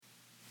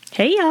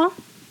Hey y'all,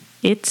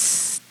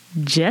 it's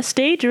just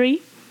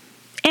Adri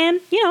and,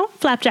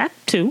 Flapjack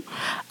too.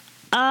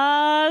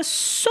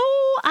 So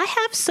I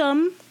have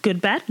some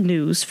good bad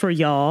news for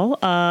y'all.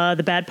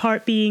 The bad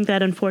part being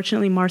that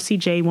unfortunately Marci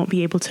J won't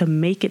be able to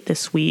make it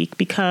this week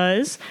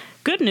because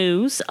good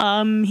news,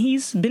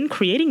 he's been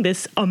creating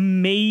this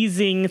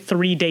amazing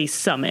 3-day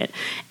summit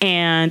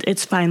and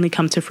it's finally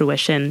come to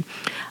fruition.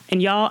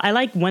 And y'all,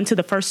 I went to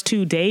the first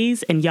 2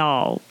 days and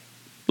y'all,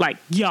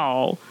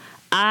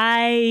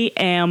 I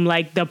am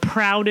the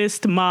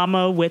proudest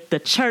mama with the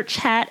church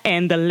hat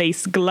and the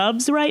lace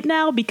gloves right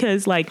now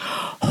because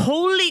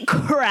holy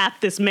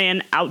crap, this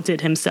man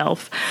outdid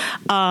himself.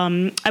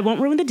 I won't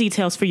ruin the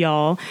details for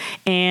y'all,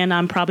 and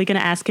I'm probably going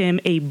to ask him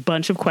a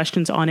bunch of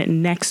questions on it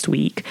next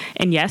week.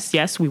 And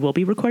yes, we will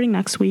be recording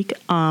next week.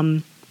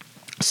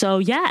 So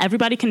yeah,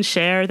 everybody can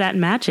share that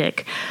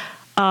magic.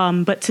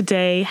 But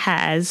today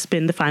has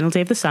been the final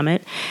day of the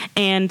summit,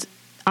 and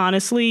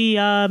honestly,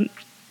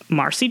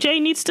 Marci J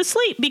needs to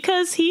sleep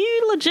because he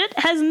legit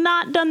has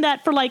not done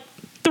that for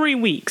 3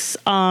 weeks.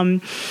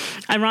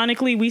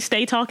 Ironically, we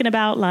stay talking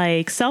about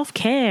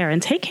self-care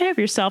and take care of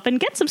yourself and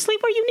get some sleep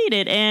where you need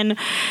it. And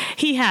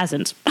he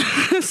hasn't.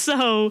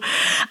 So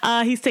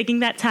he's taking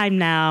that time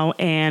now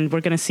and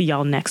we're going to see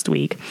y'all next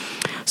week.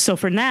 So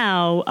for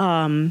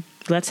now,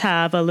 let's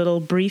have a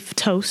little brief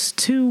toast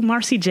to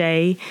Marci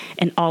J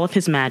and all of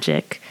his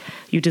magic.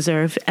 You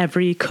deserve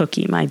every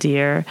cookie, my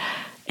dear.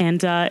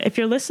 And if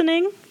you're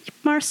listening,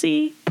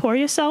 Marci, pour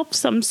yourself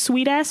some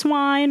sweet-ass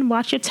wine,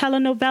 watch your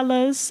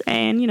telenovelas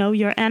and,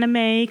 your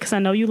anime, because I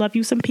know you love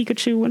you some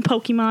Pikachu and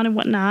Pokemon and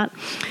whatnot.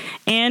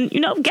 And,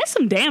 get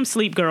some damn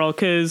sleep, girl,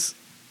 because,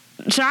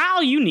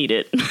 child, you need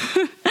it.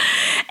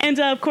 And,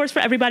 of course,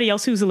 for everybody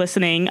else who's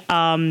listening,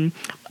 I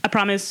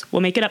promise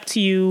we'll make it up to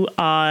you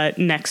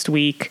next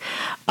week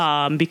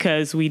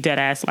because we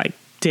deadass,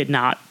 did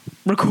not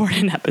record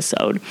an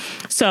episode.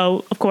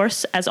 So, of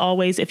course, as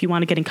always, if you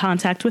want to get in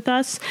contact with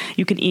us,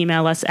 you can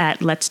email us at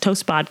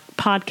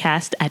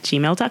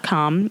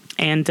letstoastpodcast@gmail.com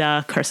and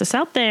curse us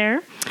out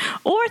there.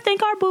 Or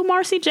thank our boo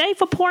Marci J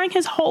for pouring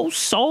his whole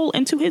soul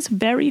into his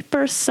very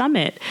first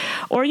summit.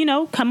 Or,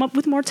 come up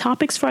with more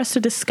topics for us to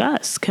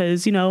discuss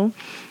because,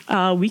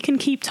 we can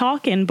keep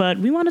talking, but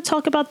we want to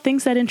talk about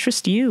things that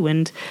interest you.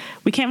 And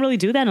we can't really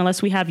do that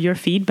unless we have your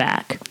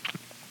feedback.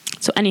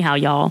 So anyhow,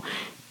 y'all,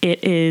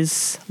 it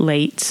is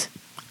late.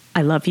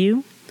 I love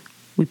you.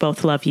 We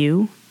both love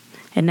you.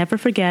 And never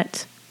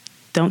forget,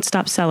 don't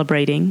stop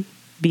celebrating.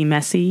 Be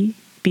messy,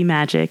 be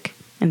magic,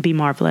 and be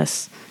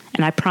marvelous.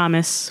 And I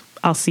promise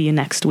I'll see you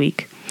next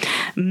week.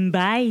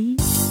 Bye.